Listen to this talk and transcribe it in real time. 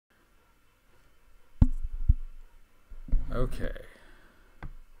Okay.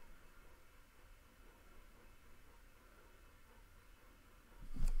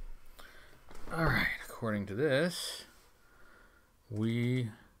 All right, according to this, we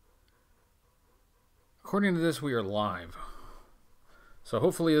are live. So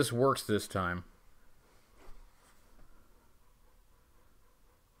hopefully this works this time.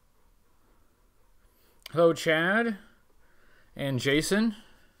 Hello, Chad and Jason.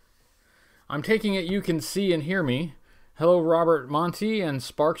 I'm taking it you can see and hear me. Hello, Robert Monty and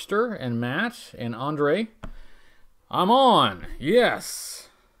Sparkster and Matt and Andre. I'm on. Yes.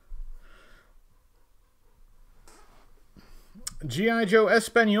 G.I. Joe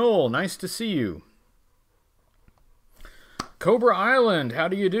Espanol, nice to see you. Cobra Island, how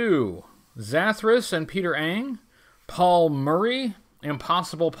do you do? Zathras and Peter Ang. Paul Murray,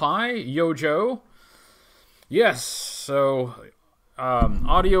 Impossible Pie, Yo Joe. Yes, so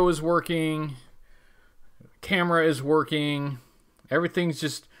audio is working, camera is working, everything's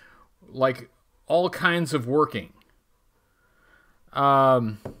just like all kinds of working.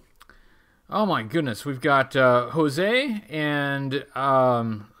 Oh my goodness, we've got Jose and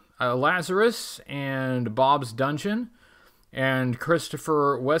Lazarus and Bob's Dungeon and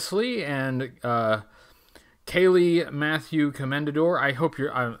Christopher Wesley and Kaylee Matthew Commendador. I hope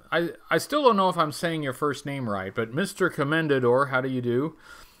you're... I still don't know if I'm saying your first name right, but Mr. Commendador, how do you do?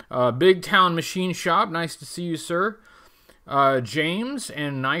 Big Town Machine Shop, nice to see you, sir. James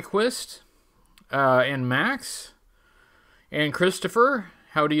and Nyquist and Max and Christopher,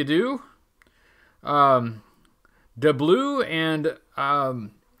 how do you do? DeBlue and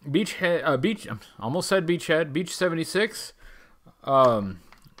Beach, almost said Beachhead, Beach 76.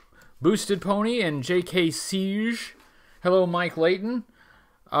 Boosted Pony and J.K. Siege. Hello, Mike Layton.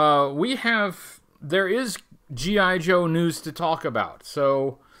 There is G.I. Joe news to talk about.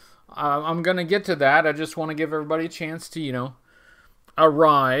 So I'm going to get to that. I just want to give everybody a chance to,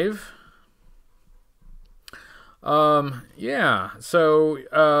 arrive. Yeah,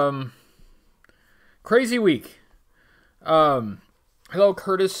 so crazy week. Hello,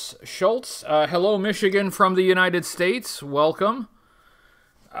 Curtis Schultz. Hello, Michigan from the United States. Welcome.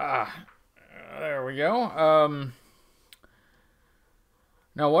 There we go.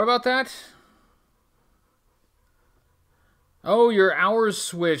 Now, what about that? Oh, your hours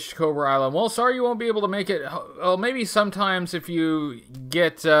switched, Cobra Island. Well, sorry you won't be able to make it. Well, maybe sometimes if you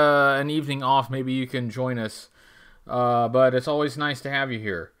get an evening off, maybe you can join us. But it's always nice to have you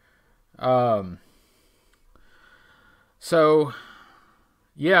here. So,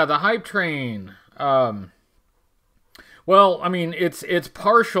 yeah, the hype train. Well, I mean, it's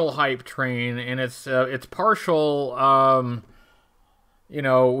partial hype train, and it's partial.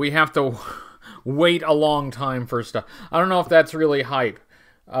 We have to wait a long time for stuff. I don't know if that's really hype.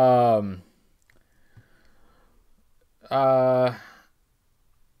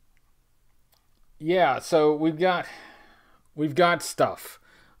 Yeah. So we've got stuff.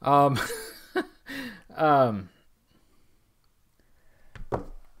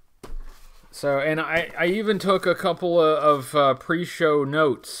 So, and I even took a couple of pre-show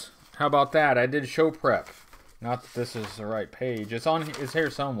notes. How about that? I did show prep. Not that this is the right page. It's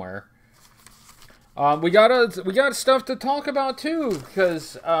here somewhere. We got stuff to talk about too,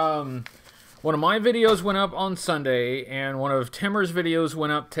 because one of my videos went up on Sunday, and one of Timmer's videos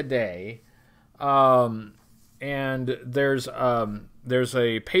went up today. And there's a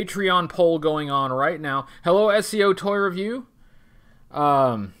Patreon poll going on right now. Hello, SEO Toy Review.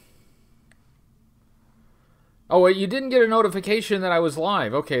 Oh, wait, you didn't get a notification that I was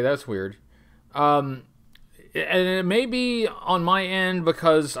live. Okay, that's weird. And it may be on my end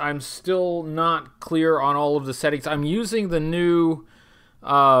because I'm still not clear on all of the settings. I'm using the new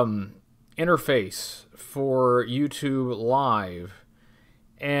interface for YouTube Live.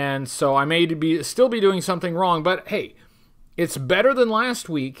 And so I may still be doing something wrong. But, hey, it's better than last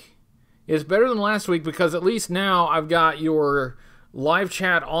week. It's better than last week because at least now I've got your live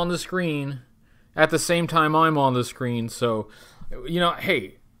chat on the screen at the same time I'm on the screen. So,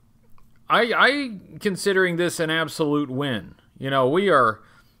 hey, I considering this an absolute win. We are,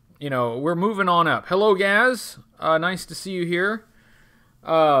 we're moving on up. Hello, Gaz. Nice to see you here.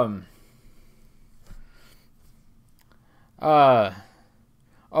 Oh,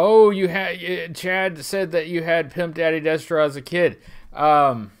 Chad said that you had Pimp Daddy Destro as a kid.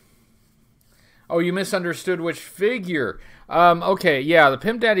 Oh, you misunderstood which figure. Okay, yeah, the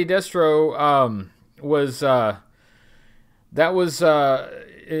Pimp Daddy Destro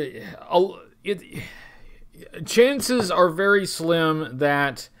chances are very slim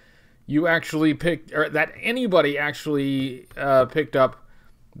that you actually picked, or that anybody actually picked up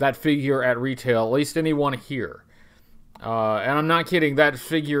that figure at retail, at least anyone here. And I'm not kidding, that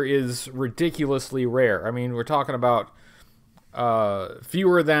figure is ridiculously rare. I mean, we're talking about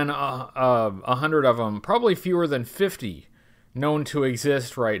fewer than 100 of them, probably fewer than 50 known to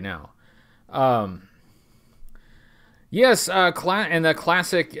exist right now. Yes, and the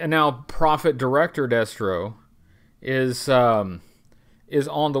classic now Prophet Director Destro is on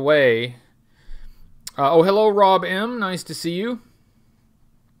the way. Oh, hello, Rob M. Nice to see you.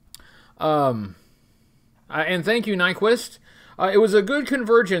 And thank you, Nyquist. It was a good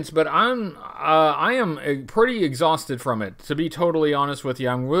convergence, but I am pretty exhausted from it, to be totally honest with you.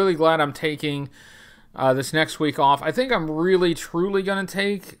 I'm really glad I'm taking this next week off. I think I'm really, truly going to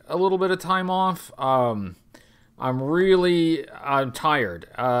take a little bit of time off. I'm tired,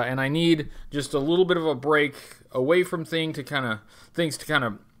 and I need just a little bit of a break away from things to kind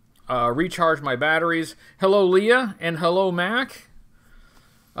of recharge my batteries. Hello, Leah, and hello, Mac.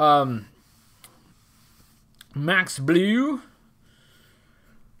 Max Blue.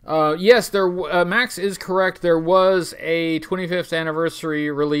 Yes, Max is correct. There was a 25th anniversary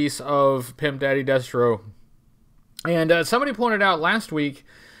release of Pimp Daddy Destro. And somebody pointed out last week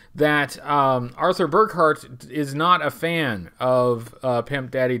that Arthur Burkhart is not a fan of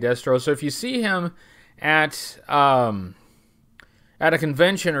Pimp Daddy Destro. So if you see him at a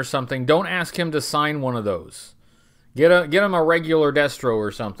convention or something, don't ask him to sign one of those. Get him a regular Destro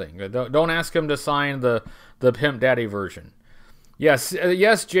or something. Don't ask him to sign the Pimp Daddy version. Yes,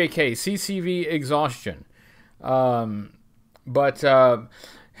 JK, CCV exhaustion. But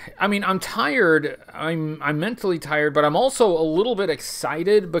I mean, I'm tired. I'm mentally tired, but I'm also a little bit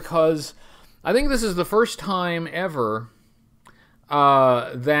excited because I think this is the first time ever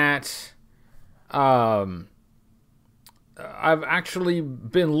that I've actually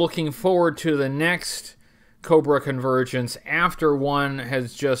been looking forward to the next Cobra Convergence after one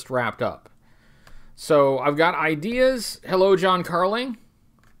has just wrapped up. So I've got ideas. Hello, John Carling.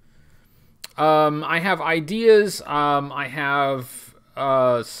 I have ideas. I have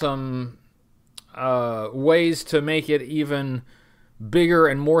some ways to make it even bigger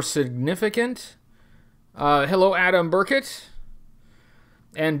and more significant. Hello, Adam Burkett.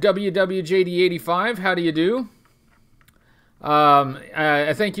 And WWJD85, how do you do?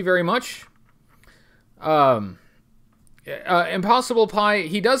 Thank you very much. Impossible Pie,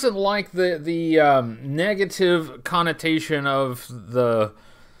 he doesn't like the negative connotation of the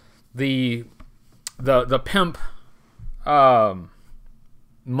pimp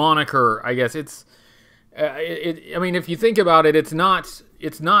moniker. I guess I mean, if you think about it, it's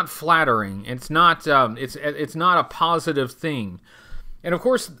not flattering. It's not a positive thing. And of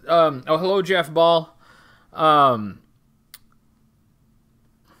course, oh, hello, Jeff Ball. Oh,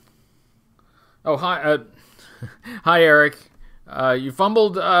 hi. Hi, Eric. You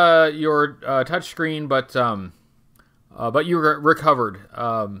fumbled your touchscreen, but you recovered.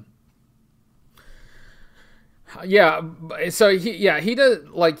 Yeah. So he does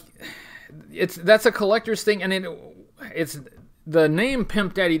like that's a collector's thing, and it's the name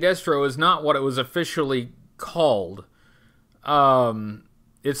Pimp Daddy Destro is not what it was officially called.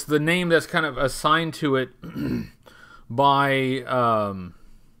 It's the name that's kind of assigned to it by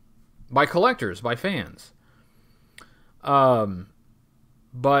collectors, by fans.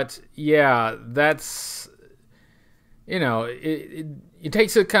 But yeah, that's, it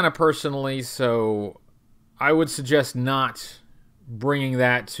takes it kind of personally, so I would suggest not bringing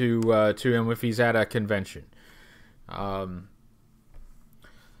that to him if he's at a convention. And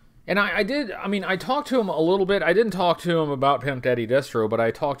I talked to him a little bit. I didn't talk to him about Pimp Daddy Destro, but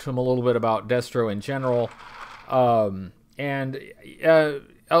I talked to him a little bit about Destro in general. And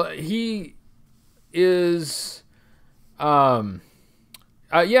he is...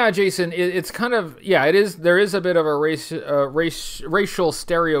 yeah, Jason, it's kind of, yeah, it is, there is a bit of a racial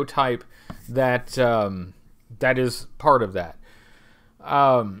stereotype that, that is part of that.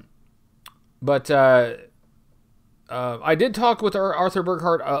 But I did talk with Arthur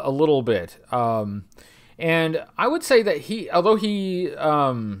Burkhart a little bit. And I would say that although he,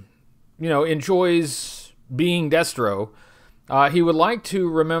 enjoys being Destro, he would like to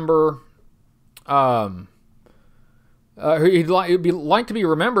remember, he'd like to be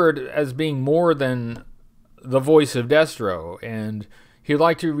remembered as being more than the voice of Destro, and he'd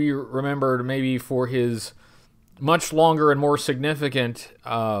like to be remembered maybe for his much longer and more significant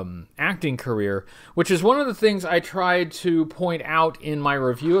acting career, which is one of the things I tried to point out in my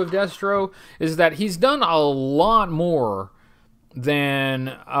review of Destro, is that he's done a lot more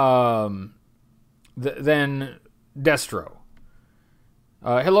than Destro.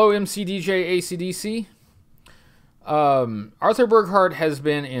 Hello, MCDJ ACDC. Arthur Burkhart has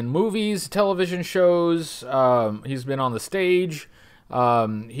been in movies, television shows. He's been on the stage.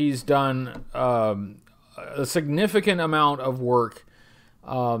 He's done a significant amount of work,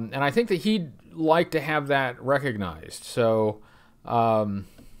 and I think that he'd like to have that recognized. So,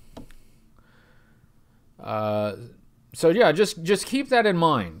 yeah, just keep that in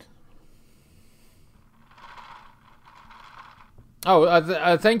mind.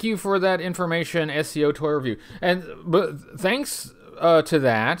 Oh, thank you for that information, SEO Toy Review. But thanks to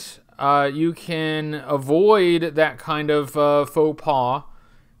that, you can avoid that kind of faux pas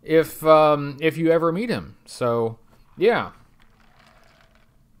if you ever meet him. So, yeah.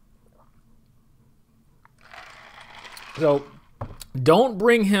 So, don't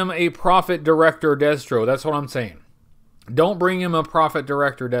bring him a Prophet Director Destro. That's what I'm saying. Don't bring him a Prophet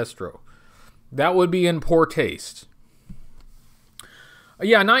Director Destro. That would be in poor taste.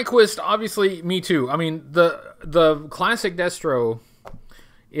 Yeah, Nyquist, obviously, me too. I mean, the classic Destro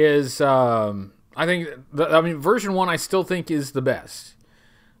is, I think, version 1 I still think is the best.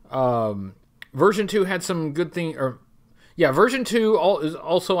 Version 2 had some good things, version 2 is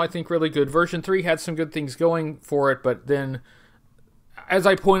also, I think, really good. Version 3 had some good things going for it, but then, as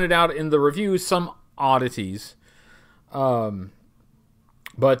I pointed out in the review, some oddities. But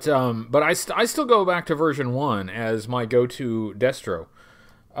I still go back to version 1 as my go-to Destro.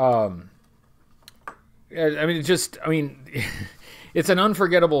 It's an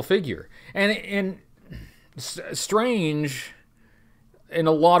unforgettable figure, and strange in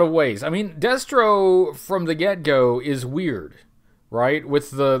a lot of ways. I mean, Destro from the get-go is weird, right?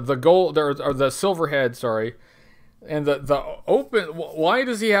 With the gold or the silver head, sorry, and the open. Why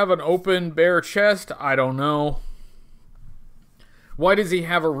does he have an open bare chest? I don't know. Why does he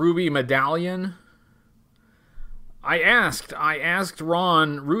have a ruby medallion? I asked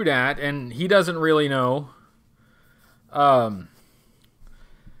Ron Rudat, and he doesn't really know.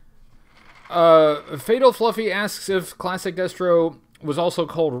 Fatal Fluffy asks if Classic Destro was also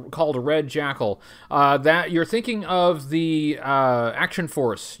called Red Jackal. That you're thinking of the Action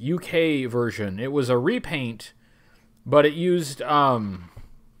Force UK version. It was a repaint, but it used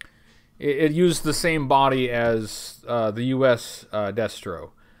it used the same body as the US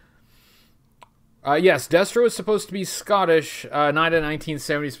Destro. Yes, Destro is supposed to be Scottish, not a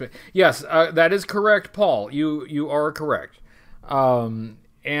 1970s. Yes, that is correct, Paul. You are correct. And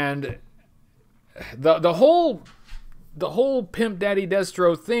the whole Pimp Daddy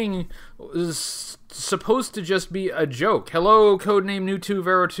Destro thing is supposed to just be a joke. Hello, codename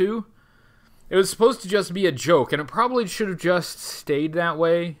New2Vero2. It was supposed to just be a joke, and it probably should have just stayed that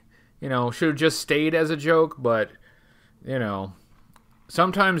way. You know, should have just stayed as a joke, but, you know,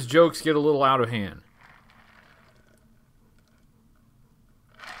 sometimes jokes get a little out of hand.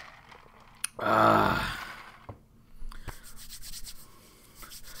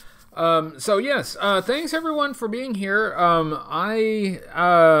 So yes, thanks everyone for being here. I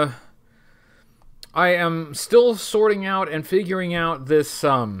am still sorting out and figuring out this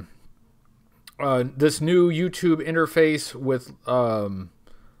this new YouTube interface with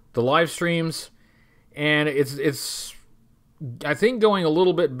the live streams, and it's I think going a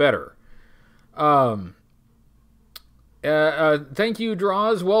little bit better. Thank you,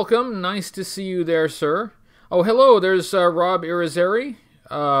 Draws. Welcome. Nice to see you there, sir. Oh, hello. There's Rob Irizarry.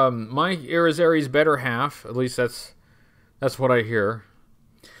 My Irizarry's better half. At least that's what I hear.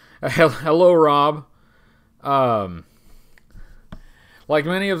 Hello, Rob. Like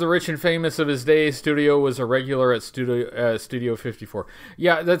many of the rich and famous of his day, Studio was a regular at Studio 54.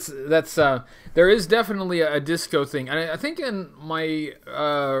 Yeah, that's there is definitely a disco thing. I think in my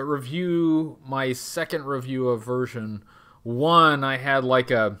review, my second review of version 1, I had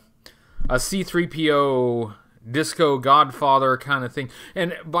like a C-3PO Disco Godfather kind of thing.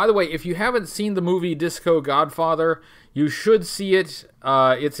 And by the way, if you haven't seen the movie Disco Godfather, you should see it.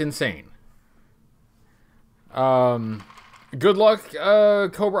 It's insane. Good luck,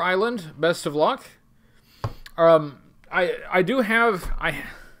 Cobra Island. Best of luck. I do have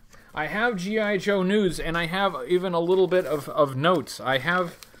I have G.I. Joe news, and I have even a little bit of notes. I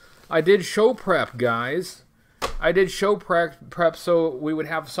did show prep, guys. I did show prep so we would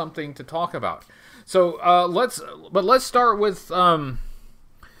have something to talk about. So let's start with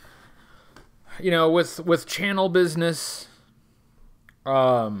you know, with channel business.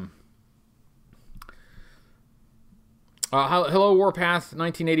 Hello, Warpath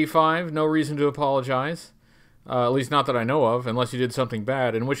 1985. No reason to apologize. At least not that I know of, unless you did something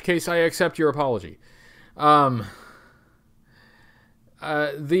bad, in which case I accept your apology. The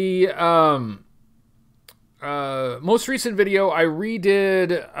most recent video, I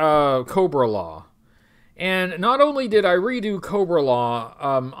redid Cobra Law. And not only did I redo Cobra Law,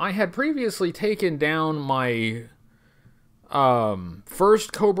 I had previously taken down my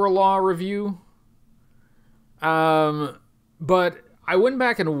first Cobra Law review. But I went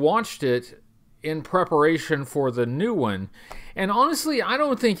back and watched it in preparation for the new one. And honestly, I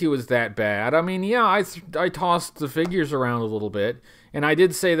don't think it was that bad. I mean, yeah, I tossed the figures around a little bit. And I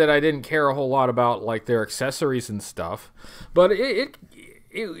did say that I didn't care a whole lot about, like, their accessories and stuff. But it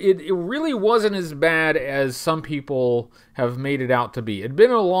really wasn't as bad as some people have made it out to be. It had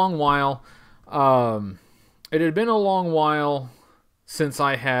been a long while. It had been a long while since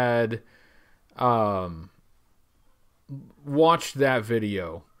I had watched that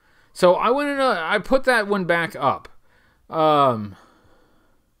video. So I went in I put that one back up.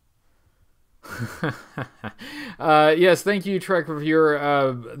 Yes, thank you, Trek Reviewer.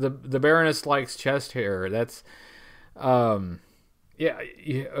 The Baroness likes chest hair. That's yeah.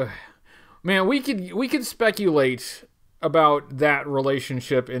 Man, we could speculate about that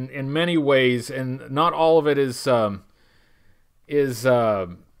relationship in many ways, and not all of it is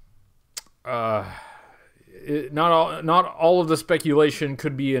not all of the speculation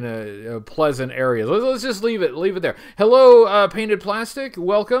could be in a pleasant area. Let's just leave it there. Hello, Painted Plastic.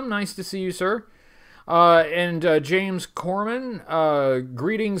 Welcome. Nice to see you, sir. And James Corman.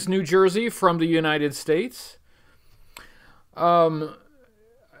 Greetings, New Jersey from the United States. And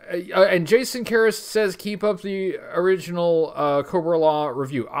Jason Karras says, keep up the original Cobra Law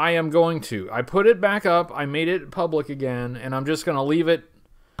review. I am going to. I put it back up. I made it public again, and I'm just going to leave it.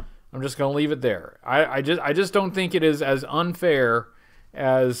 I'm just going to leave it there. I just don't think it is as unfair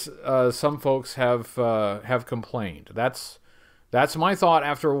as some folks have complained. That's my thought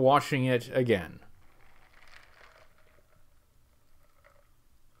after watching it again.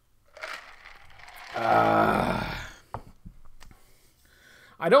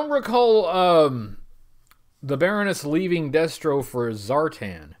 I don't recall the Baroness leaving Destro for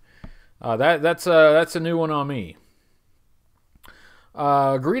Zartan. That's a new one on me.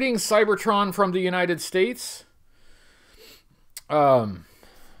 Greetings, Cybertron from the United States. Globulus,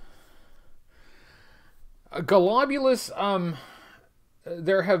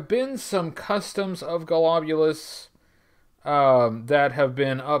 there have been some customs of Globulus that have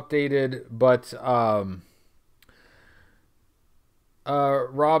been updated, but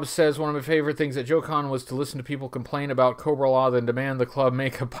Rob says, one of my favorite things at JoeCon was to listen to people complain about Cobra Law, then demand the club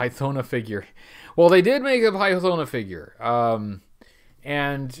make a Pythona figure. Well, they did make a Pythona figure. Of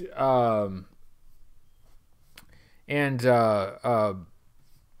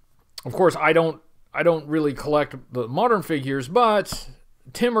course, I don't really collect the modern figures, but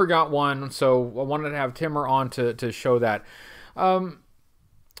Timmer got one, so I wanted to have Timmer on to show that. So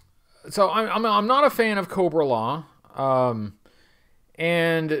I'm not a fan of Cobra Law,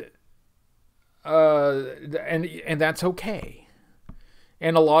 and that's okay,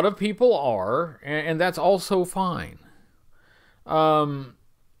 and a lot of people are, and that's also fine.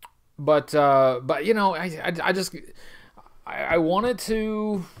 But you know, I wanted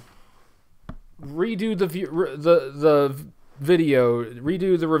to redo the video,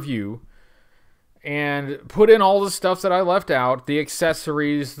 redo the review, and put in all the stuff that I left out, the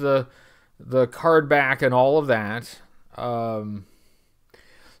accessories, the card back, and all of that,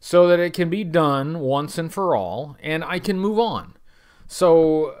 so that it can be done once and for all, and I can move on.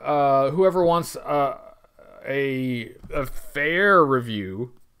 So whoever wants a fair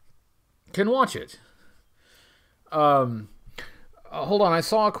review can watch it. Hold on, I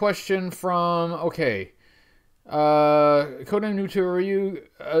saw a question from, okay, Codename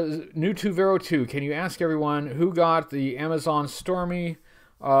Newtuvero2, can you ask everyone who got the Amazon Stormy?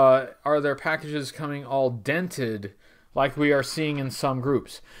 Are their packages coming all dented like we are seeing in some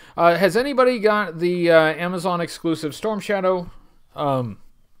groups? Has anybody got the Amazon exclusive Storm Shadow?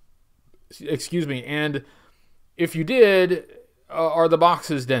 Excuse me, and if you did, are the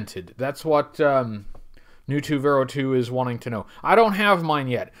boxes dented? That's what Newtuvero2 is wanting to know. I don't have mine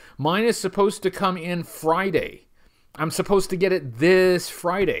yet. Mine is supposed to come in Friday. I'm supposed to get it this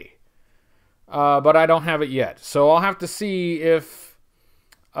Friday. But I don't have it yet. So I'll have to see if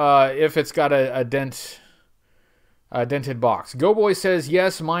it's got a dented box. GoBoy says,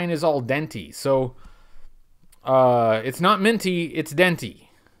 yes, mine is all denty. So it's not minty, it's denty.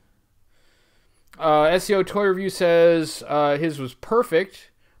 SEO Toy Review says his was perfect,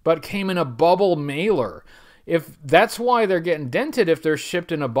 but came in a bubble mailer. If that's why they're getting dented, if they're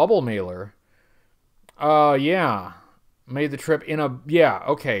shipped in a bubble mailer. Yeah. Made the trip in a... Yeah,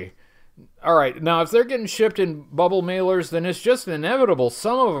 okay. Alright, now if they're getting shipped in bubble mailers, then it's just inevitable.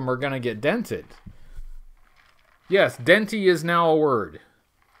 Some of them are going to get dented. Yes, denty is now a word.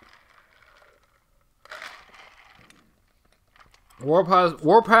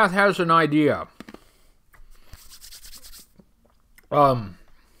 Warpath has an idea. Before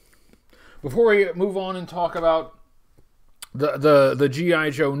we move on and talk about the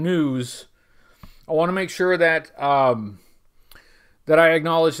G.I. Joe news, I want to make sure that that I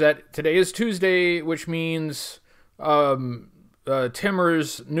acknowledge that today is Tuesday, which means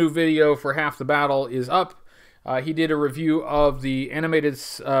Timmer's new video for Half the Battle is up. He did a review of the animated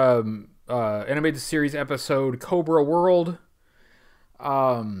series episode Cobra World.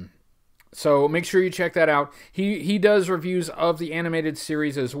 So make sure you check that out. He does reviews of the animated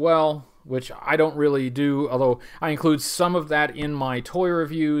series as well, which I don't really do, although I include some of that in my toy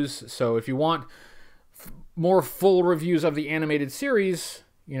reviews. So if you want more full reviews of the animated series,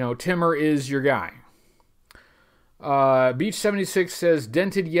 you know, Timmer is your guy. Beach 76 says,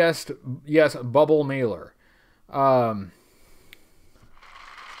 dented yes, bubble mailer.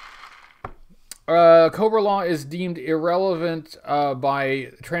 Cobra Law is deemed irrelevant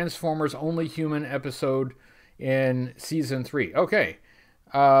by Transformers Only Human episode in season 3. Okay.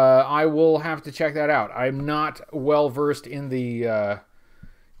 I will have to check that out. I'm not well versed in the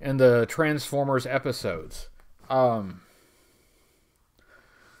Transformers episodes. A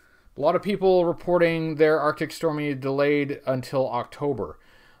lot of people reporting their Arctic Stormy delayed until October.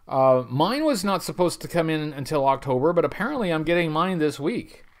 Mine was not supposed to come in until October, but apparently I'm getting mine this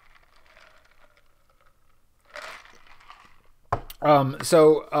week. Do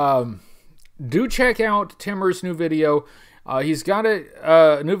check out Timmer's new video. He's got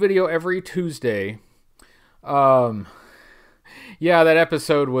a new video every Tuesday. Yeah, that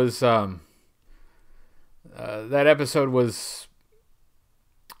episode was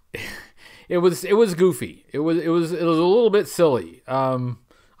it was goofy. It was a little bit silly.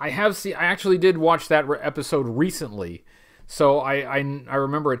 I actually did watch that episode recently, so I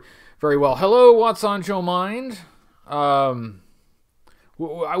remember it very well. Hello, What's on Joe Mind?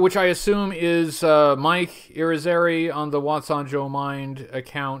 Which I assume is Mike Irizarry on the What's on Joe Mind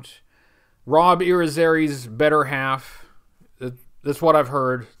account. Rob Irizarry's better half. That's what I've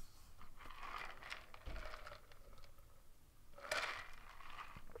heard.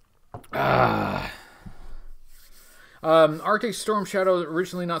 Arctic Storm Shadow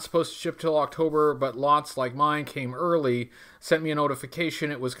originally not supposed to ship till October, but lots like mine came early. Sent me a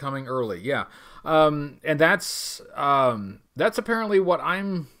notification it was coming early. Yeah, and that's apparently what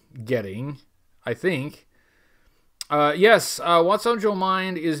I'm getting. I think. Yes, What's on Joe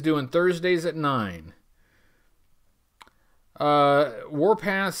Mind is doing Thursdays at 9.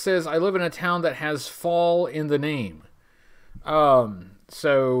 Warpath says, I live in a town that has fall in the name. That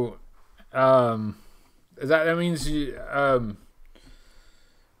means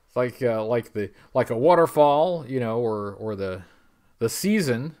like a waterfall, you know, or the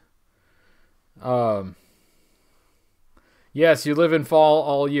season. Yes, you live in fall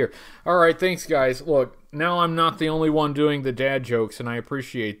all year. All right, thanks, guys. Look, now I'm not the only one doing the dad jokes, and I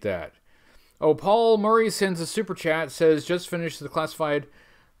appreciate that. Oh, Paul Murray sends a super chat, says, just finished the classified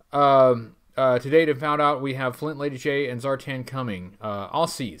today and found out we have Flint, Lady J, and Zartan coming.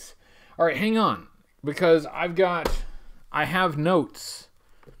 Aussies. All right, hang on, because I have notes.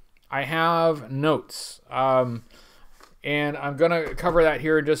 And I'm going to cover that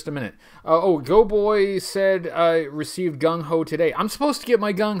here in just a minute. Go Boy said received Gung Ho today. I'm supposed to get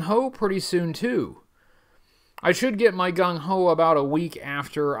my Gung Ho pretty soon, too. I should get my Gung Ho about a week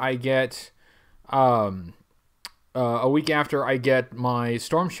after I get my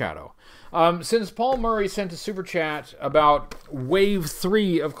Storm Shadow. Since Paul Murray sent a super chat about Wave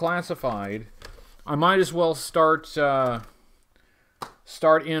 3 of Classified, I might as well start in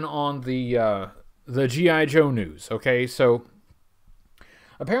on the G.I. Joe news. Okay, so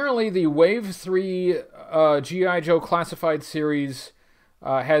apparently the Wave 3 G.I. Joe Classified series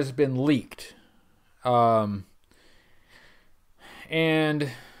has been leaked. And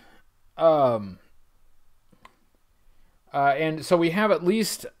so we have at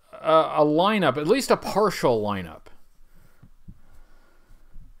least a lineup, at least a partial lineup.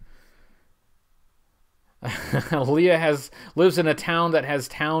 Leah lives in a town that has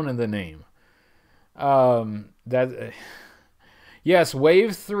town in the name. Yes,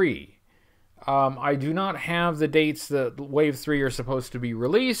 Wave 3. I do not have the dates that Wave 3 are supposed to be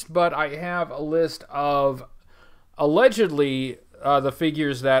released, but I have a list of allegedly the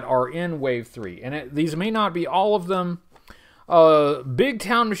figures that are in Wave 3. And these may not be all of them. Big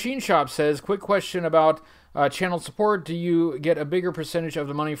Town Machine Shop says, quick question about channel support. Do you get a bigger percentage of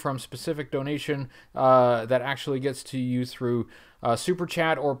the money from specific donation that actually gets to you through Super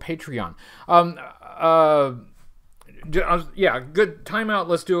Chat or Patreon? Yeah, good timeout.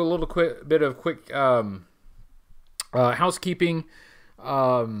 Let's do a little bit of quick Housekeeping.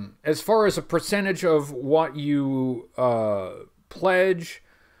 As far as a percentage of what you pledge,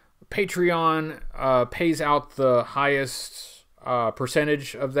 Patreon pays out the highest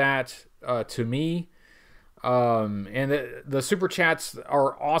percentage of that to me. And the super chats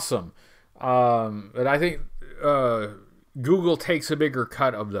are awesome. But I think Google takes a bigger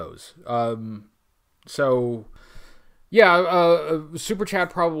cut of those. So yeah, super chat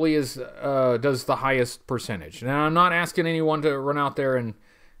probably does the highest percentage. Now I'm not asking anyone to run out there and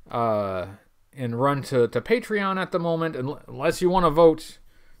run to Patreon at the moment, unless you want to vote.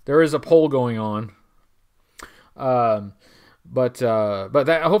 There is a poll going on. But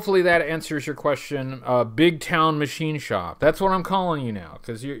that, hopefully that answers your question. Big Town Machine Shop. That's what I'm calling you now,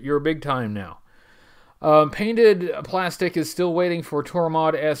 because you're big time now. Painted Plastic is still waiting for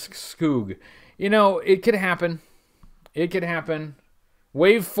Tormod-esque Skoog. You know, it could happen. It could happen.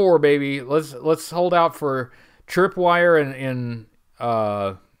 Wave 4, baby. Let's hold out for Tripwire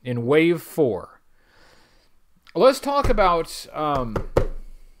in Wave 4. Let's talk about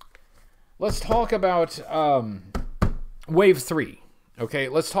Wave 3. Okay,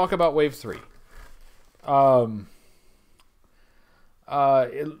 let's talk about Wave 3.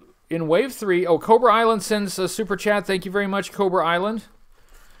 In Wave 3, Cobra Island sends a super chat. Thank you very much, Cobra Island.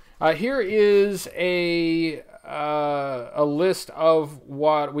 Here is a list of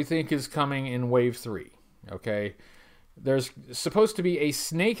what we think is coming in Wave 3. Okay, there's supposed to be a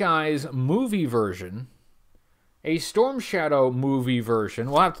Snake Eyes movie version, a Storm Shadow movie version.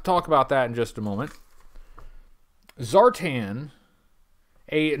 We'll have to talk about that in just a moment. Zartan,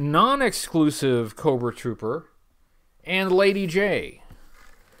 a non-exclusive Cobra Trooper, and Lady J.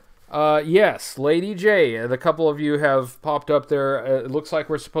 Yes, Lady J. The couple of you have popped up there. It looks like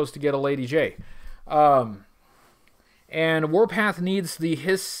we're supposed to get a Lady J. And Warpath needs the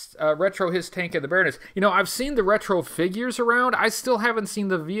retro Hiss tank and the Baroness. You know, I've seen the retro figures around. I still haven't seen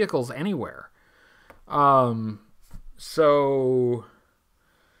the vehicles anywhere. So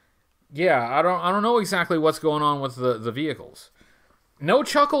yeah, I don't know exactly what's going on with the vehicles. No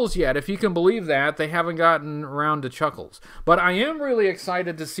Chuckles yet, if you can believe that. They haven't gotten around to Chuckles. But I am really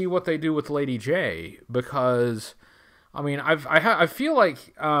excited to see what they do with Lady J, because, I mean, I feel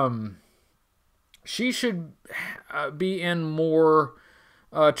like she should be in more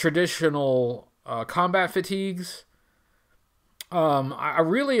traditional combat fatigues. I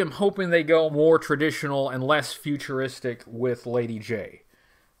really am hoping they go more traditional and less futuristic with Lady J.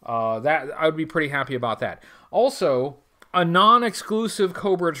 That I would be pretty happy about that. Also, a non-exclusive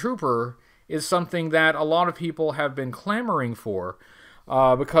Cobra Trooper is something that a lot of people have been clamoring for,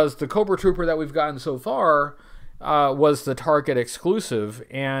 because the Cobra Trooper that we've gotten so far was the Target exclusive,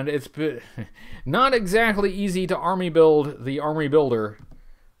 and it's not exactly easy to army build the Army Builder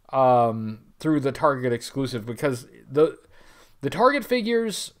through the Target exclusive, because the Target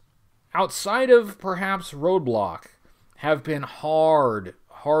figures outside of perhaps Roadblock have been hard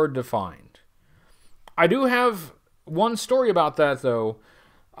to find. I do have one story about that, though.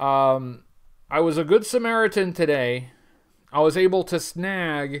 I was a good Samaritan today. I was able to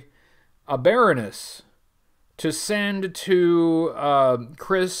snag a Baroness to send to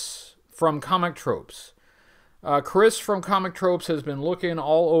Chris from Comic Tropes. Chris from Comic Tropes has been looking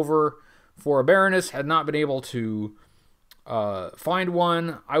all over for a Baroness, had not been able to find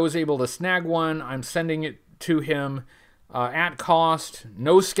one. I was able to snag one. I'm sending it to him at cost,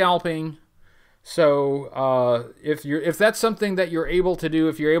 no scalping. So if that's something that you're able to do,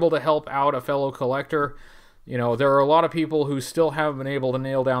 if you're able to help out a fellow collector, you know, there are a lot of people who still haven't been able to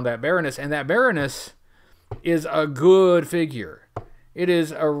nail down that Baroness, and that Baroness is a good figure. It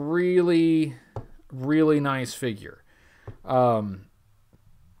is a really, really nice figure.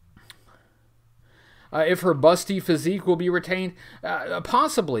 If her busty physique will be retained,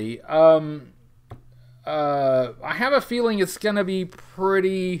 possibly. I have a feeling it's going to be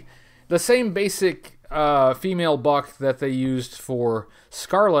the same basic female buck that they used for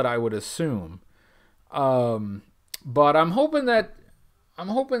Scarlet, I would assume. But I'm hoping that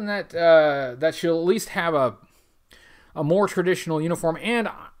that she'll at least have a more traditional uniform, and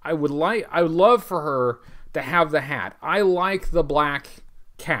I would love for her to have the hat. I like the black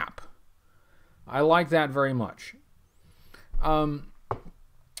cap. I like that very much. So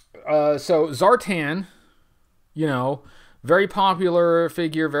Zartan, you know, very popular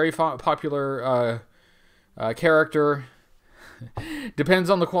figure, very popular character. Depends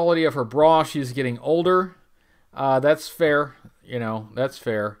on the quality of her bra. She's getting older. That's fair. You know, that's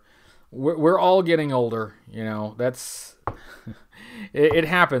fair. We're all getting older. You know, that's it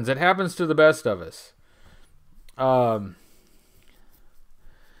happens. It happens to the best of us.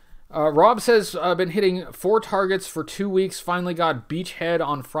 Rob says, I've been hitting 4 targets for 2 weeks. Finally got Beachhead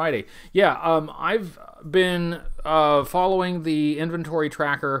on Friday. Yeah, I've been following the inventory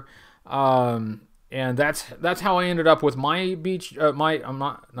tracker, and that's how I ended up with my beach. I'm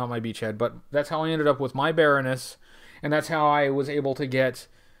not my Beachhead, but that's how I ended up with my Baroness, and that's how I was able to get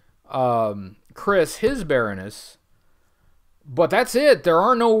Chris his Baroness. But that's it. There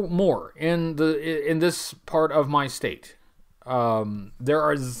are no more in this part of my state. There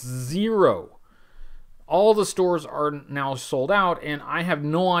are 0. All the stores are now sold out, and I have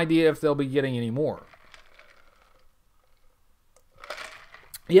no idea if they'll be getting any more.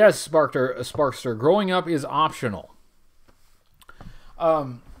 Yes, Sparkster, growing up is optional.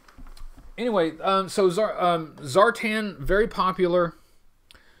 Anyway, so Zartan, very popular.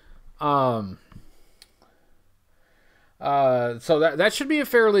 So that should be a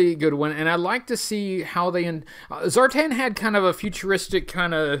fairly good one, and I'd like to see how they... Zartan had kind of a futuristic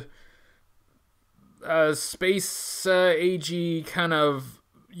kind of space agey kind of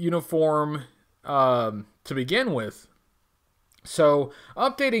uniform to begin with. So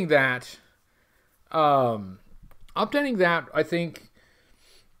updating that, I think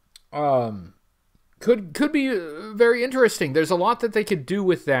could be very interesting. There's a lot that they could do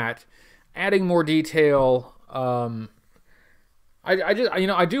with that, adding more detail.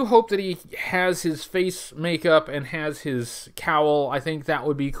 I do hope that he has his face makeup and has his cowl. I think that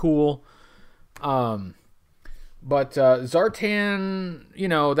would be cool. But Zartan,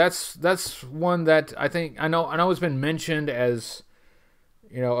 that's one that I know it's been mentioned as,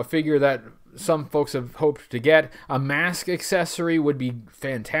 a figure that some folks have hoped to get. A mask accessory would be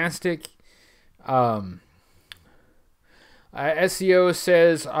fantastic. SEO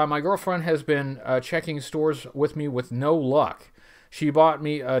says, my girlfriend has been checking stores with me with no luck. She bought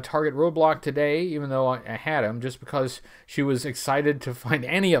me a Target Roadblock today, even though I had him, just because she was excited to find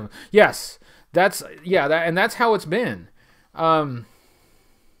any of them. Yes, that's how it's been.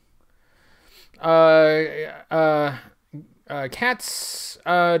 Cats,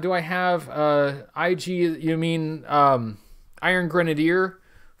 do I have IG? You mean Iron Grenadier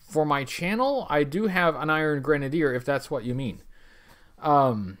for my channel? I do have an Iron Grenadier, if that's what you mean.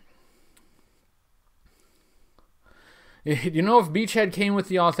 If Beachhead came with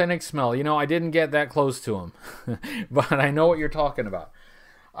the authentic smell, I didn't get that close to him, but I know what you're talking about.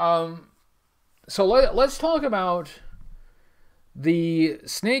 So let's talk about the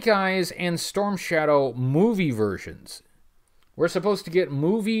Snake Eyes and Storm Shadow movie versions. We're supposed to get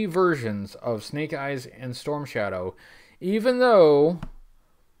movie versions of Snake Eyes and Storm Shadow, even though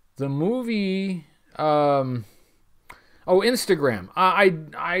the movie... Instagram.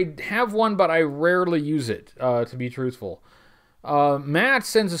 I have one, but I rarely use it, to be truthful. Matt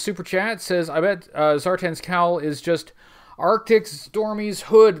sends a super chat, says, I bet Zartan's cowl is just Arctic Stormy's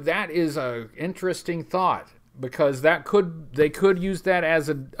hood. That is a interesting thought, because they could use that as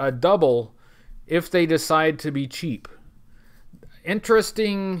a double if they decide to be cheap.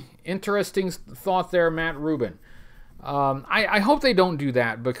 Interesting thought there, Matt Rubin. I hope they don't do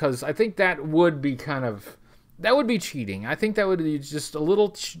that, because I think that would be that would be cheating. I think that would be just a little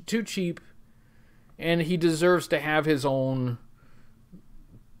too cheap, and he deserves to have his own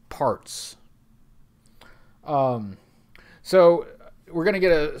parts. So we're going to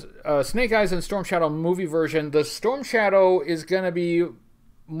get a Snake Eyes and Storm Shadow movie version. The Storm Shadow is going to be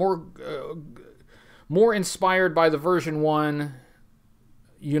more inspired by the version 1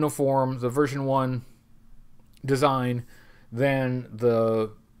 uniform, the version 1 design, than the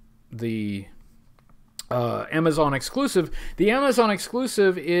Amazon exclusive. The Amazon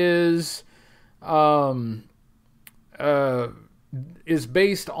exclusive is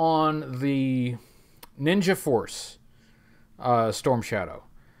based on the Ninja Force Storm Shadow.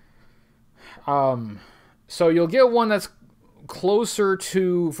 So you'll get one that's closer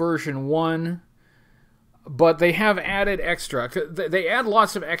to version 1, but they have added extra. They add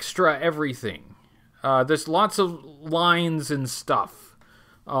lots of extra everything. There's lots of lines and stuff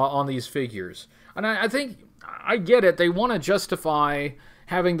on these figures. And I think I get it. They want to justify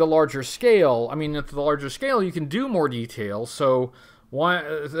having the larger scale. I mean, at the larger scale, you can do more detail. So why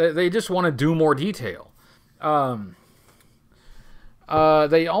they just want to do more detail. They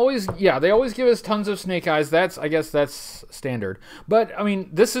always give us tons of Snake Eyes. I guess that's standard. But I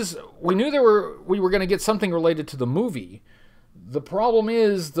mean, we knew we were going to get something related to the movie. The problem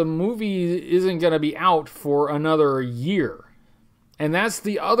is the movie isn't going to be out for another year. And that's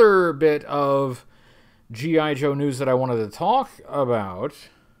the other bit of G.I. Joe news that I wanted to talk about.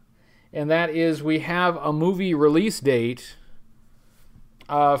 And that is we have a movie release date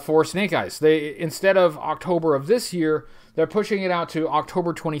for Snake Eyes. They, instead of October of this year, they're pushing it out to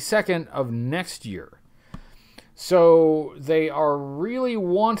October 22nd of next year. So they are really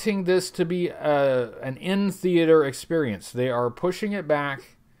wanting this to be an in-theater experience. They are pushing it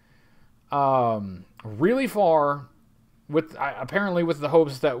back really far, with apparently with the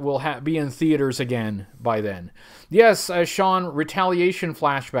hopes that we'll be in theaters again by then. Yes, Sean, retaliation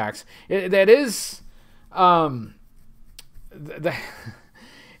flashbacks. That is...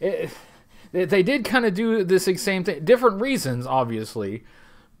 they did kind of do this same thing, different reasons, obviously,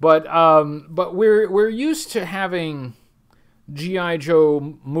 but we're used to having G.I.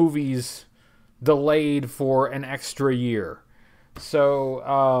 Joe movies delayed for an extra year,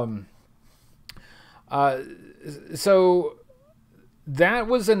 so so that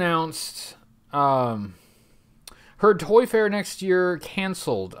was announced. Heard Toy Fair next year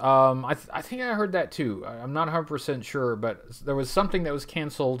canceled. I think I heard that too. I'm not 100% sure, but there was something that was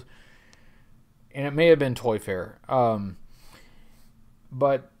canceled, and it may have been Toy Fair.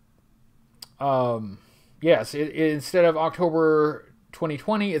 Yes, instead of October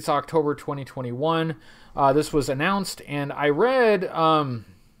 2020, it's October 2021. This was announced, and I read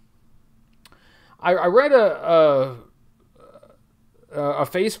I read a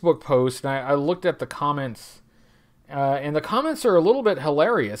Facebook post, and I looked at the comments. And the comments are a little bit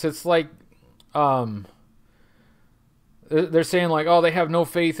hilarious. It's like, they're saying like, oh, they have no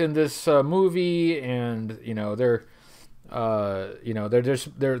faith in this movie, and they're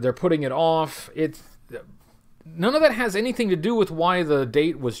putting it off. It's none of that has anything to do with why the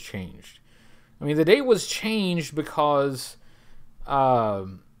date was changed. I mean, the date was changed because there's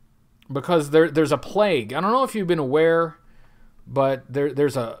a plague. I don't know if you've been aware, but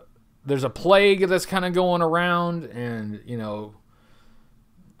there's a plague that's kind of going around, and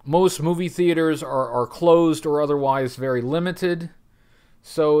most movie theaters are closed or otherwise very limited.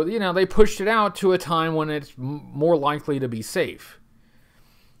 So they pushed it out to a time when it's more likely to be safe.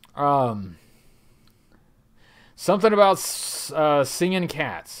 Something about singing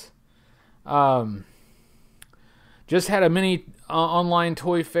cats. Just had a mini online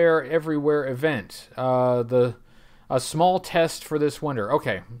Toy Fair Everywhere event. A small test for this winter.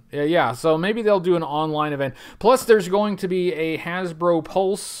 Okay, yeah, so maybe they'll do an online event. Plus, there's going to be a Hasbro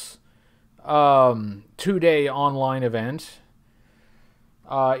Pulse 2-day online event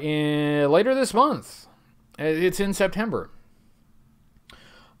later this month. It's in September.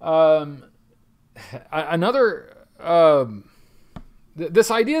 This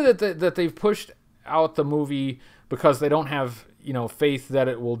idea that they've pushed out the movie because they don't have faith that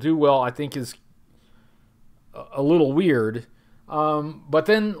it will do well, I think is a little weird. But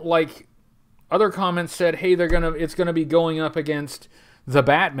then, like, other comments said, hey, it's gonna be going up against the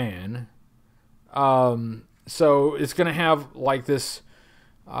Batman, so it's gonna have like this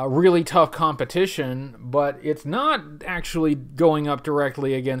really tough competition, but it's not actually going up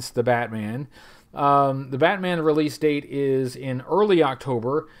directly against the Batman. The Batman release date is in early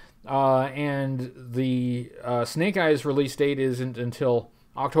October, and the Snake Eyes release date isn't until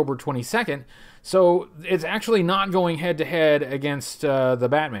October 22nd. So it's actually not going head-to-head against the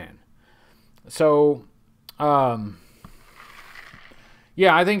Batman. So,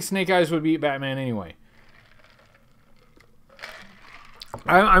 yeah, I think Snake Eyes would beat Batman anyway.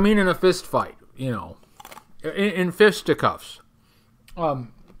 I mean in a fist fight, in fisticuffs.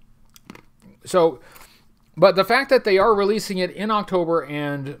 So, but the fact that they are releasing it in October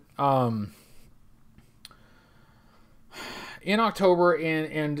and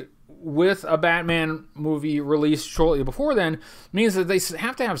with a Batman movie released shortly before then means that they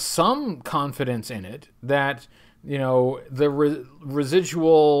have to have some confidence in it that the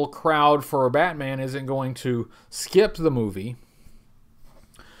residual crowd for Batman isn't going to skip the movie.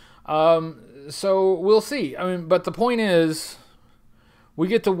 So we'll see. I mean, but the point is, we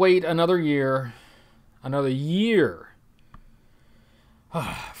get to wait another year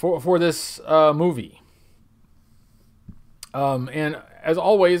for this movie. And as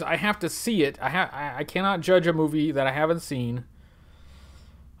always, I have to see it. I cannot judge a movie that I haven't seen.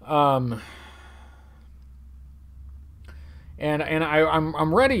 And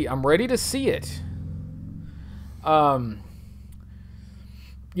I'm ready. I'm ready to see it.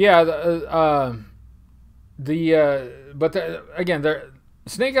 Yeah. Again,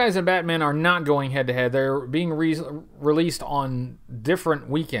 Snake Eyes and Batman are not going head to head. They're being released on different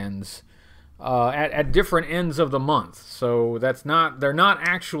weekends. At different ends of the month, so they're not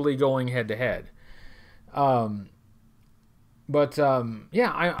actually going head to head. Yeah,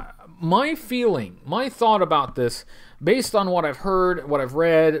 my thought about this, based on what I've heard, what I've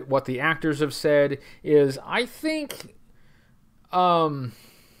read, what the actors have said, is I think I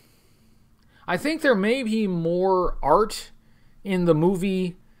think there may be more art in the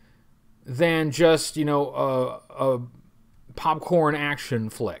movie than just, a popcorn action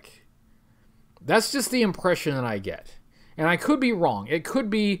flick. That's just the impression that I get. And I could be wrong. It could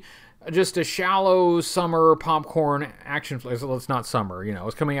be just a shallow summer popcorn action flick. So it's not summer,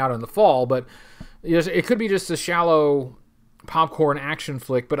 it's coming out in the fall, but it could be just a shallow popcorn action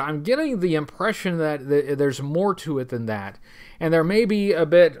flick, but I'm getting the impression that there's more to it than that, and there may be a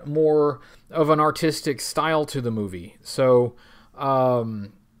bit more of an artistic style to the movie. So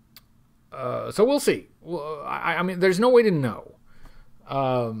we'll see. I mean, there's no way to know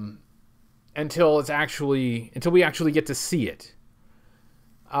until we actually get to see it.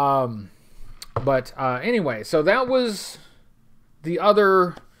 But anyway, so that was the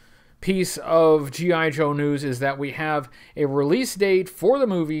other piece of G.I. Joe news, is that we have a release date for the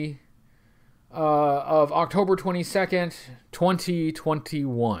movie of October 22nd,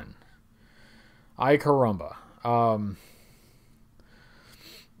 2021. Ay caramba.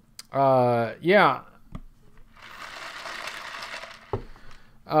 Yeah.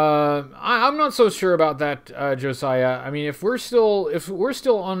 I'm not so sure about that, Josiah. I mean, if we're still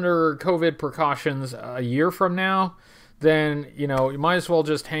under COVID precautions a year from now, then you might as well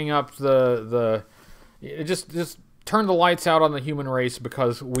just hang up just turn the lights out on the human race,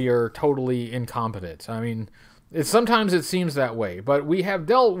 because we are totally incompetent. I mean, sometimes it seems that way, but we have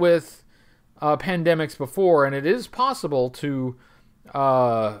dealt with pandemics before, and it is possible to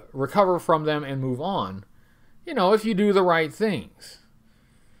recover from them and move on, if you do the right things,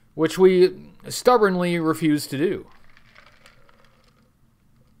 which we stubbornly refuse to do.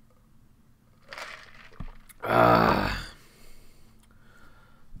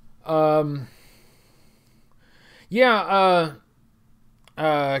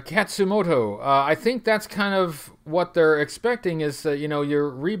 Katsumoto. I think that's kind of what they're expecting, is that,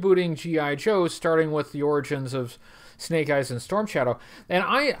 you're rebooting G.I. Joe, starting with the origins of Snake Eyes and Storm Shadow. And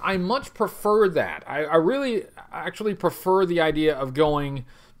I much prefer that. I really actually prefer the idea of going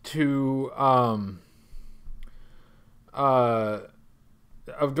to,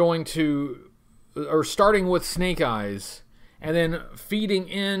 or starting with Snake Eyes, and then feeding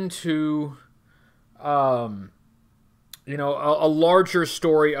into, a larger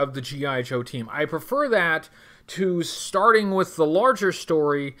story of the G.I. Joe team. I prefer that to starting with the larger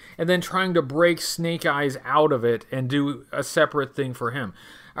story and then trying to break Snake Eyes out of it and do a separate thing for him.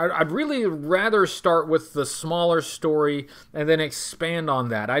 I'd really rather start with the smaller story and then expand on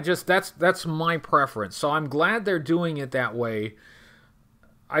that. That's my preference. So I'm glad they're doing it that way.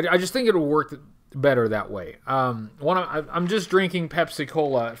 I just think it'll work better that way. I'm just drinking Pepsi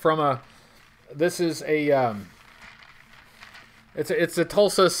Cola from this is a it's a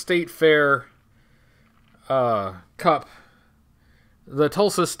Tulsa State Fair cup. The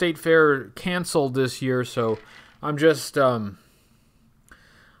Tulsa State Fair canceled this year, so I'm just I'm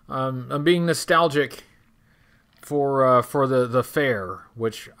being nostalgic for the fair,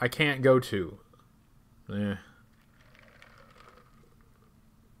 which I can't go to. Yeah.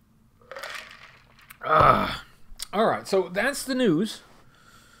 All right, so that's the news.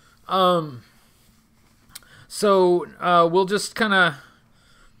 So we'll just kind of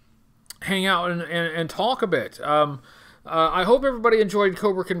hang out and talk a bit. I hope everybody enjoyed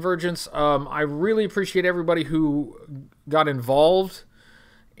Cobra Convergence. I really appreciate everybody who got involved,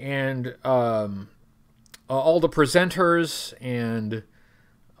 and all the presenters, and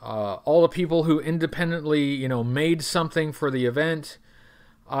all the people who independently, made something for the event.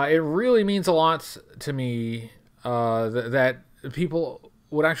 It really means a lot to me that people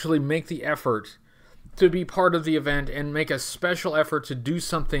would actually make the effort to be part of the event and make a special effort to do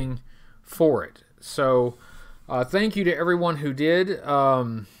something for it. So thank you to everyone who did. It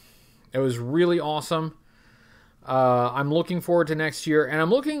was really awesome. I'm looking forward to next year, and I'm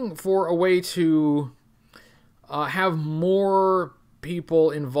looking for a way to have more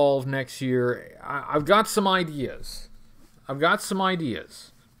people involved next year. I've got some ideas.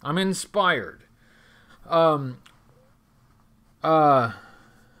 I'm inspired.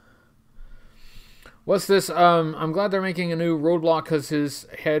 What's this? I'm glad they're making a new Roadblock because his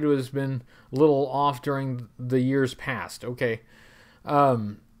head has been a little off during the years past. Okay.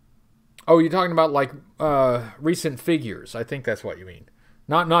 Oh, you're talking about like recent figures. I think that's what you mean.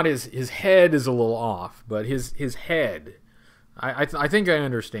 Not his head is a little off, but his head. I think I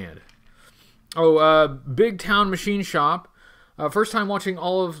understand. Oh, Big Town Machine Shop. First time watching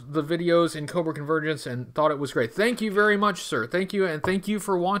all of the videos in Cobra Convergence and thought it was great. Thank you very much, sir. Thank you, and thank you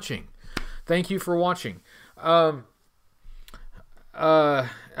for watching. And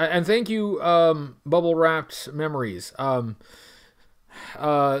thank you, Bubble Wrapped Memories.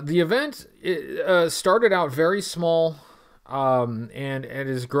 The event started out very small, and it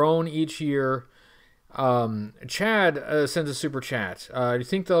has grown each year. Chad sends a super chat. Do you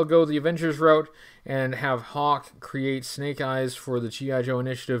think they'll go the Avengers route and have Hawk create Snake Eyes for the G.I. Joe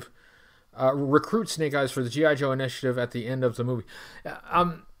initiative? Recruit Snake Eyes for the G.I. Joe initiative at the end of the movie?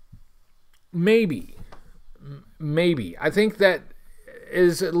 Maybe. I think that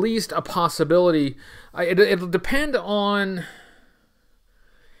is at least a possibility. It'll depend on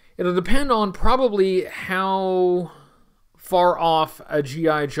probably how far off a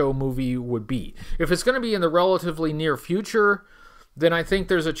G.I. Joe movie would be. If it's going to be in the relatively near future, then I think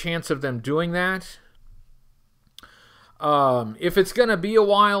there's a chance of them doing that. If it's going to be a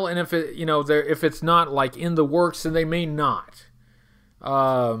while, and if it's not like in the works, then they may not.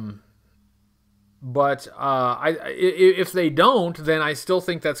 But if they don't, then I still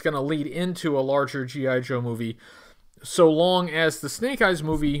think that's going to lead into a larger G.I. Joe movie, so long as the Snake Eyes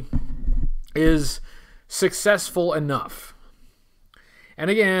movie is successful enough. And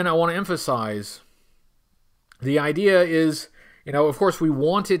again, I want to emphasize, the idea is, of course we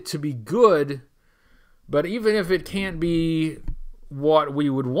want it to be good, but even if it can't be what we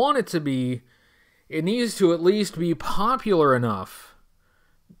would want it to be, it needs to at least be popular enough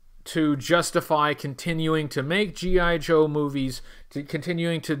to justify continuing to make G.I. Joe movies, to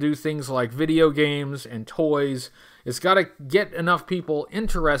continuing to do things like video games and toys. It's got to get enough people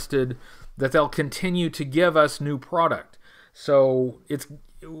interested that they'll continue to give us new product. So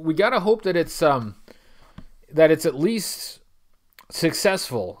we got to hope that it's at least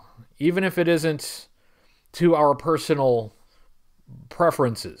successful, even if it isn't to our personal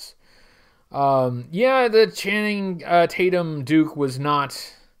preferences. The Channing Tatum Duke was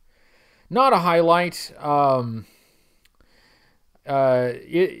not a highlight.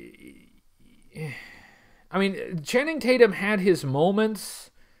 Channing Tatum had his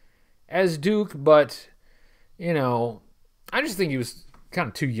moments as Duke, but I just think he was kind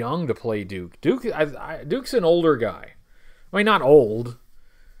of too young to play Duke. Duke's an older guy. I mean, not old.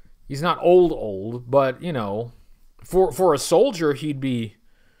 He's not old, but for a soldier, he'd be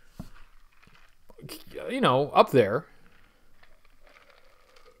up there.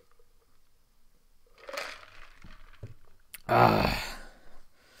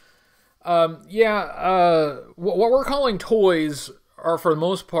 What we're calling toys are, for the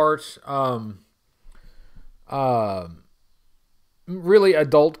most part, really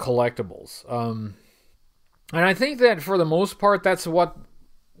adult collectibles. And I think that for the most part, that's what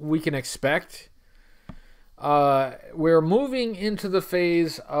we can expect. We're moving into the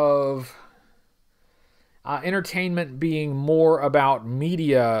phase of entertainment being more about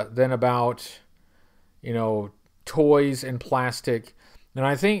media than about, toys and plastic. And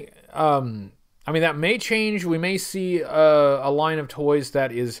I think, that may change. We may see a line of toys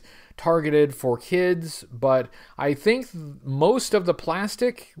that is targeted for kids, but I think most of the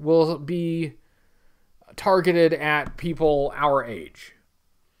plastic will be targeted at people our age.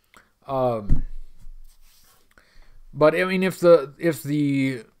 But if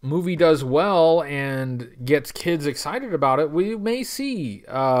the movie does well and gets kids excited about it, we may see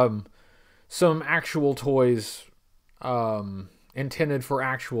some actual toys intended for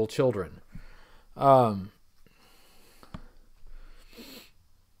actual children.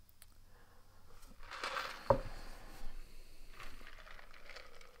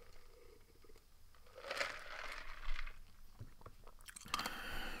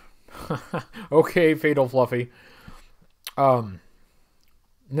 Okay, Fatal Fluffy.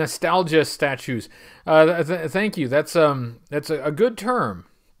 Nostalgia statues. Thank you. That's a good term.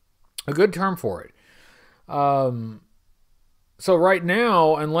 A good term for it. So right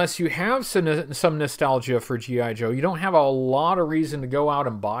now, unless you have some nostalgia for G.I. Joe, you don't have a lot of reason to go out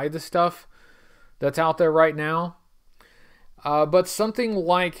and buy the stuff that's out there right now. But something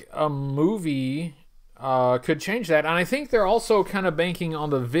like a movie could change that. And I think they're also kind of banking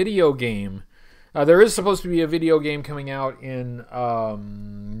on the video game. There is supposed to be a video game coming out in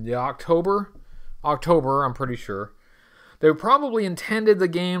October, I'm pretty sure. They probably intended the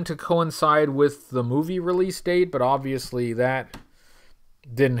game to coincide with the movie release date, but obviously that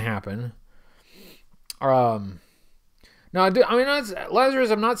didn't happen. Now, Lazarus,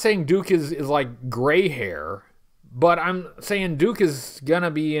 I'm not saying Duke is like gray hair, but I'm saying Duke is going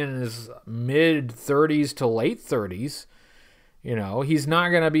to be in his mid-30s to late 30s. He's not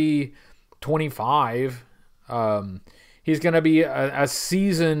going to be 25. He's going to be a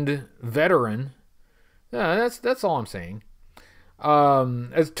seasoned veteran. Yeah, that's all I'm saying.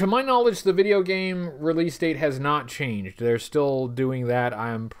 As to my knowledge, the video game release date has not changed. They're still doing that,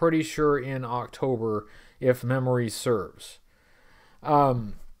 I'm pretty sure, in October, if memory serves.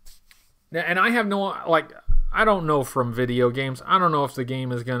 And I have no, like, I don't know from video games. I don't know if the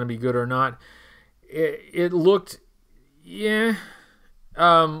game is going to be good or not. It looked, yeah.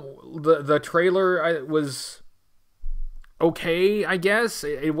 The trailer was okay, I guess.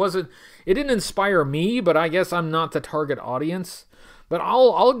 It wasn't, it didn't inspire me, but I guess I'm not the target audience. But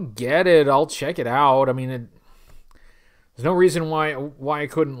I'll get it. I'll check it out. I mean, there's no reason why I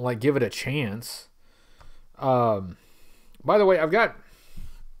couldn't, like, give it a chance. By the way, I've got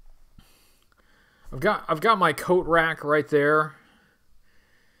my coat rack right there.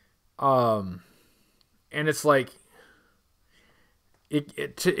 And it's like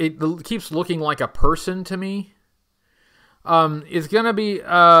it keeps looking like a person to me. It's gonna be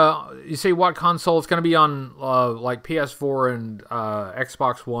you say what console? It's gonna be on like PS4 and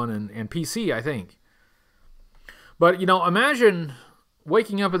Xbox One and PC, I think. But you know, imagine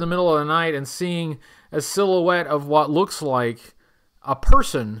waking up in the middle of the night and seeing a silhouette of what looks like a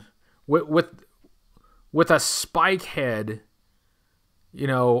person with a spike head, you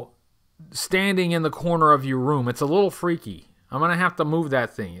know, standing in the corner of your room. It's a little freaky. I'm gonna have to move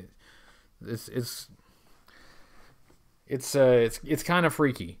that thing. It's kind of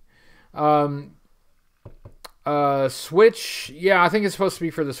freaky. Switch, yeah, I think it's supposed to be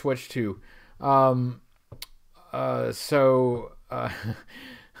for the Switch too.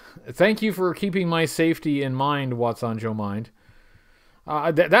 Thank you for keeping my safety in mind, What's on Joe Mind.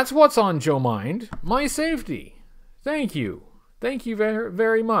 That's what's on Joe Mind. My safety. Thank you. Thank you very,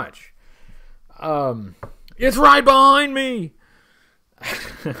 very much. It's right behind me.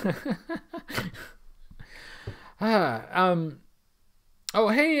 Oh,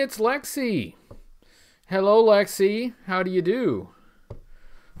 hey, it's Lexi. Hello, Lexi. How do you do?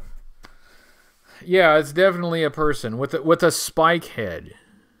 Yeah, it's definitely a person with a spike head.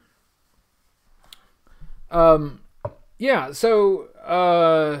 Yeah, so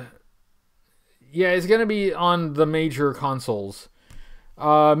yeah, it's gonna be on the major consoles.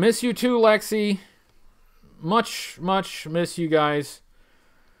 Miss you too, Lexi. Much miss you guys.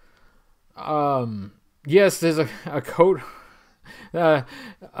 Yes, there's a coat. Thank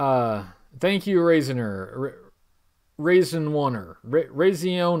you, Raisiner. Raisin-oner.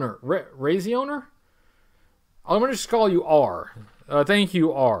 Raisioner? I'm gonna just call you R. Thank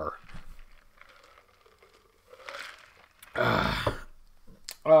you, R.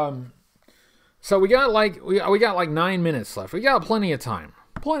 So we got like 9 minutes left. We got plenty of time.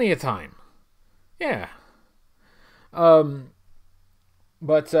 Yeah.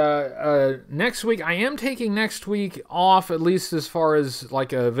 But next week, I am taking next week off, at least as far as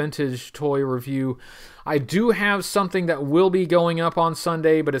like a vintage toy review. I do have something that will be going up on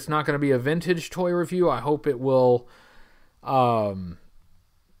Sunday, but it's not going to be a vintage toy review. I hope it will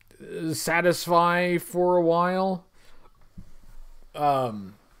satisfy for a while.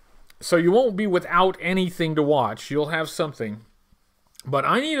 So you won't be without anything to watch. You'll have something. But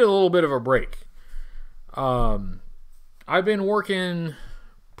I need a little bit of a break. I've been working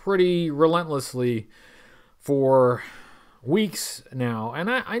pretty relentlessly for weeks now, and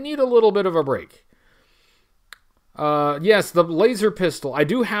I need a little bit of a break. Yes, the laser pistol. I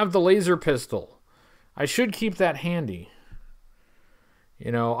do have the laser pistol. I should keep that handy.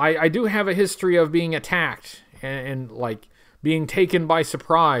 You know, I do have a history of being attacked and like being taken by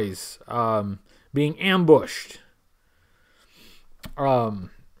surprise, being ambushed.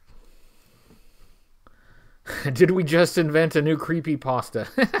 Did we just invent a new creepypasta?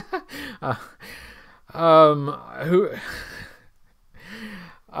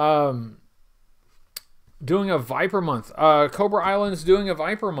 Doing a Viper month. Cobra Island's doing a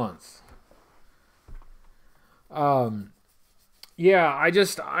Viper month. Yeah, I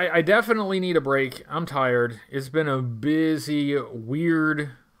definitely need a break. I'm tired. It's been a busy, weird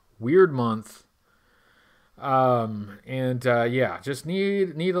month. Yeah, just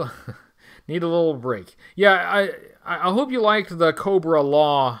need a need a little break. Yeah, I hope you liked the Cobra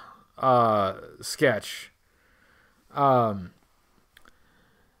Law sketch. Katsumoto,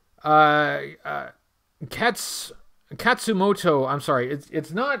 I'm sorry.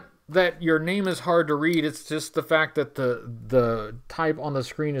 It's not that your name is hard to read. It's just the fact that the type on the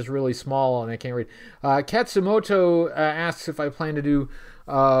screen is really small and I can't read. Katsumoto asks if I plan to do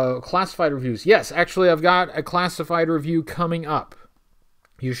classified reviews. Yes, actually, I've got a classified review coming up.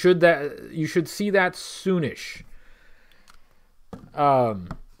 You should see that soonish.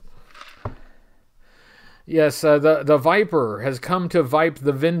 Yes, the Viper has come to vipe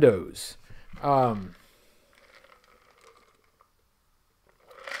the windows.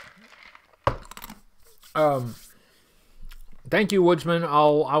 Thank you, Woodsman.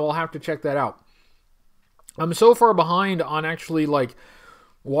 I will have to check that out. I'm so far behind on actually like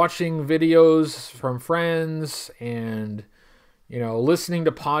watching videos from friends and, you know, listening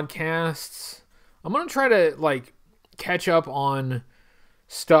to podcasts. I'm going to try to like catch up on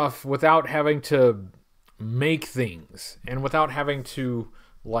stuff without having to make things and without having to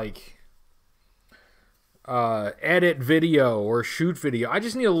like edit video or shoot video. I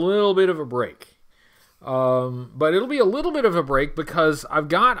just need a little bit of a break. But it'll be a little bit of a break because I've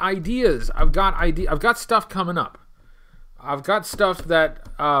got ideas. I've got stuff coming up. I've got stuff that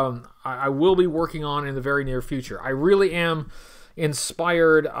I will be working on in the very near future. I really am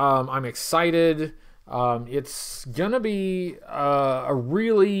inspired. I'm excited. It's gonna be a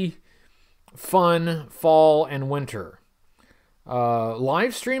really fun fall and winter.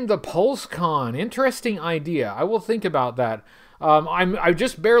 Live stream the PulseCon. Interesting idea. I will think about that. I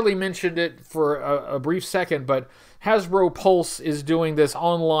just barely mentioned it for a brief second, but Hasbro Pulse is doing this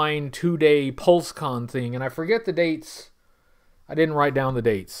online 2-day PulseCon thing, and I forget the dates. I didn't write down the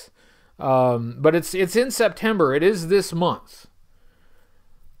dates, but it's in September. It is this month.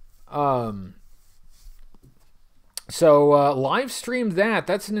 So live stream that.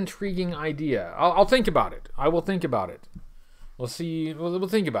 That's an intriguing idea. I'll think about it. I will think about it. We'll see. We'll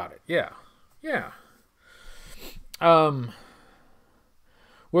think about it. Yeah.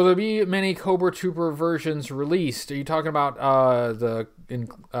 Will there be many Cobra Trooper versions released? Are you talking about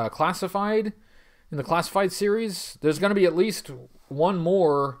Classified? In the Classified series? There's going to be at least one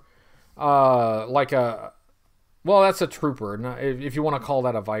more, like a... Well, that's a Trooper, if you want to call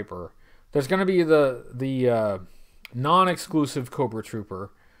that a Viper. There's going to be the non-exclusive Cobra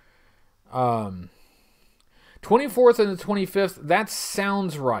Trooper. 24th and the 25th, that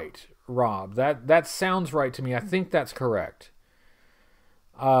sounds right, Rob. That sounds right to me. I think that's correct.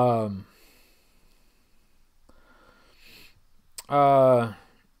 Getting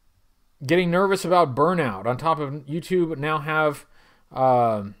nervous about burnout. On top of YouTube, now have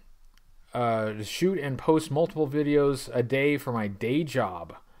shoot and post multiple videos a day for my day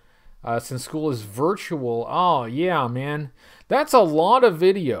job. Since school is virtual. Oh yeah, man, that's a lot of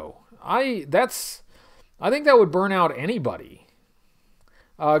video. I think that would burn out anybody.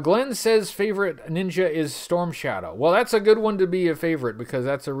 Glenn says favorite ninja is Storm Shadow. Well, that's a good one to be a favorite because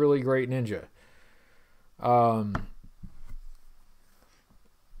that's a really great ninja.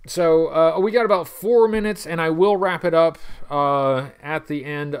 So we got about 4 minutes, and I will wrap it up at the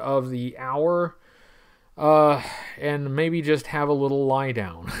end of the hour, and maybe just have a little lie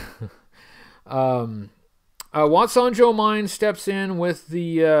down. Watson Joe Mine steps in with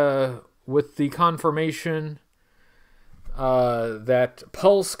the confirmation that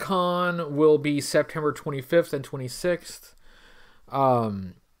PulseCon will be September 25th and 26th.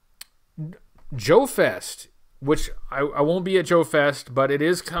 Joe Fest, which I won't be at Joe Fest, but it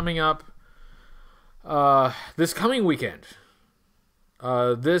is coming up this coming weekend,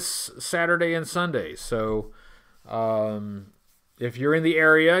 this Saturday and Sunday. So if you're in the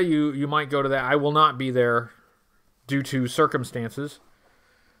area, you might go to that. I will not be there due to circumstances.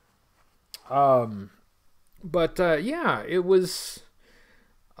 But yeah, it was...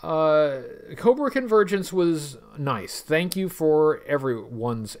 Cobra Convergence was nice. Thank you for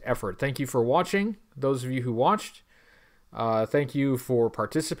everyone's effort. Thank you for watching, those of you who watched. Thank you for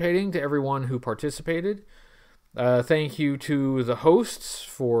participating, to everyone who participated. Thank you to the hosts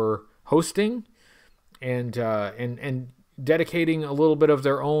for hosting and dedicating a little bit of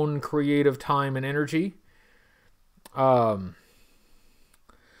their own creative time and energy. Joe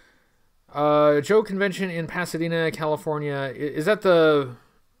Convention in Pasadena, California. Is that the...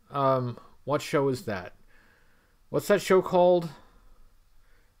 what show is that? What's that show called?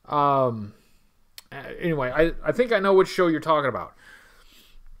 Anyway, I think I know which show you're talking about.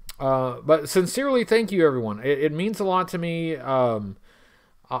 But sincerely, thank you, everyone. It means a lot to me.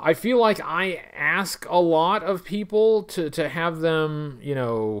 I feel like I ask a lot of people to have them, you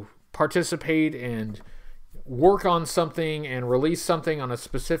know, participate and work on something and release something on a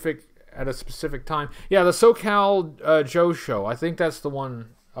specific time. Yeah, the SoCal Joe show. I think that's the one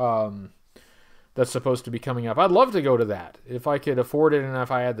that's supposed to be coming up. I'd love to go to that. If I could afford it and if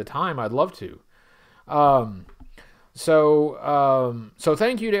I had the time, I'd love to. So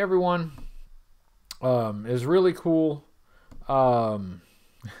thank you to everyone. It was really cool.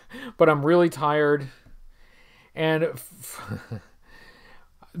 But I'm really tired. And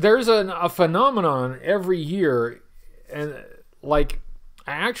there's a phenomenon every year, and like,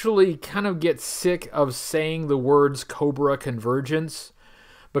 I actually kind of get sick of saying the words Cobra Convergence,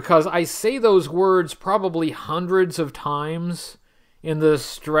 because I say those words probably hundreds of times in the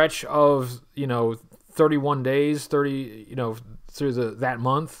stretch of, 31 days, 30, through that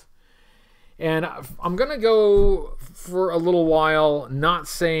month. And I'm going to go for a little while not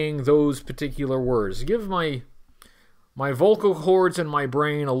saying those particular words. Give my vocal cords and my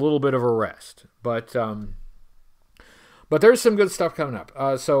brain a little bit of a rest. But there's some good stuff coming up.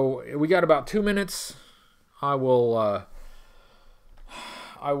 So we got about 2 minutes. I will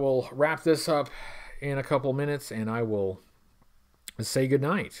wrap this up in a couple minutes, and I will say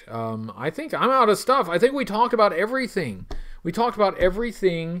goodnight. I think I'm out of stuff. I think we talked about everything. We talked about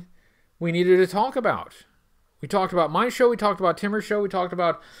everything we needed to talk about. We talked about my show. We talked about Timmer's show. We talked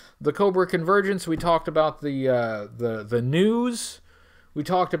about the Cobra Convergence. We talked about the news. We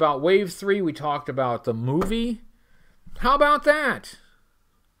talked about Wave 3. We talked about the movie. How about that?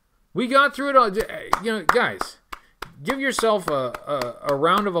 We got through it all. You know, guys, give yourself a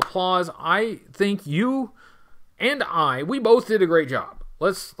round of applause. I think you and we both did a great job.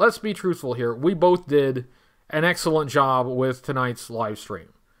 Let's be truthful here. We both did an excellent job with tonight's live stream.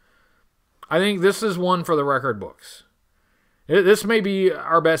 I think this is one for the record books. This may be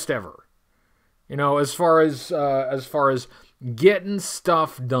our best ever. You know, as far as getting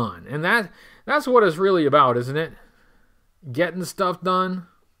stuff done. And that's what it's really about, isn't it? Getting stuff done.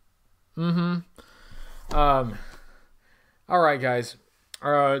 All right, guys.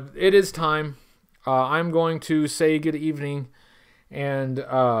 It is time. I'm going to say good evening, and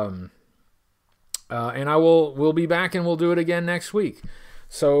we'll be back, and we'll do it again next week.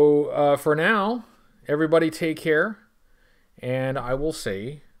 So for now, everybody take care, and I will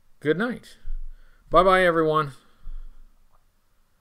say good night. Bye-bye, everyone.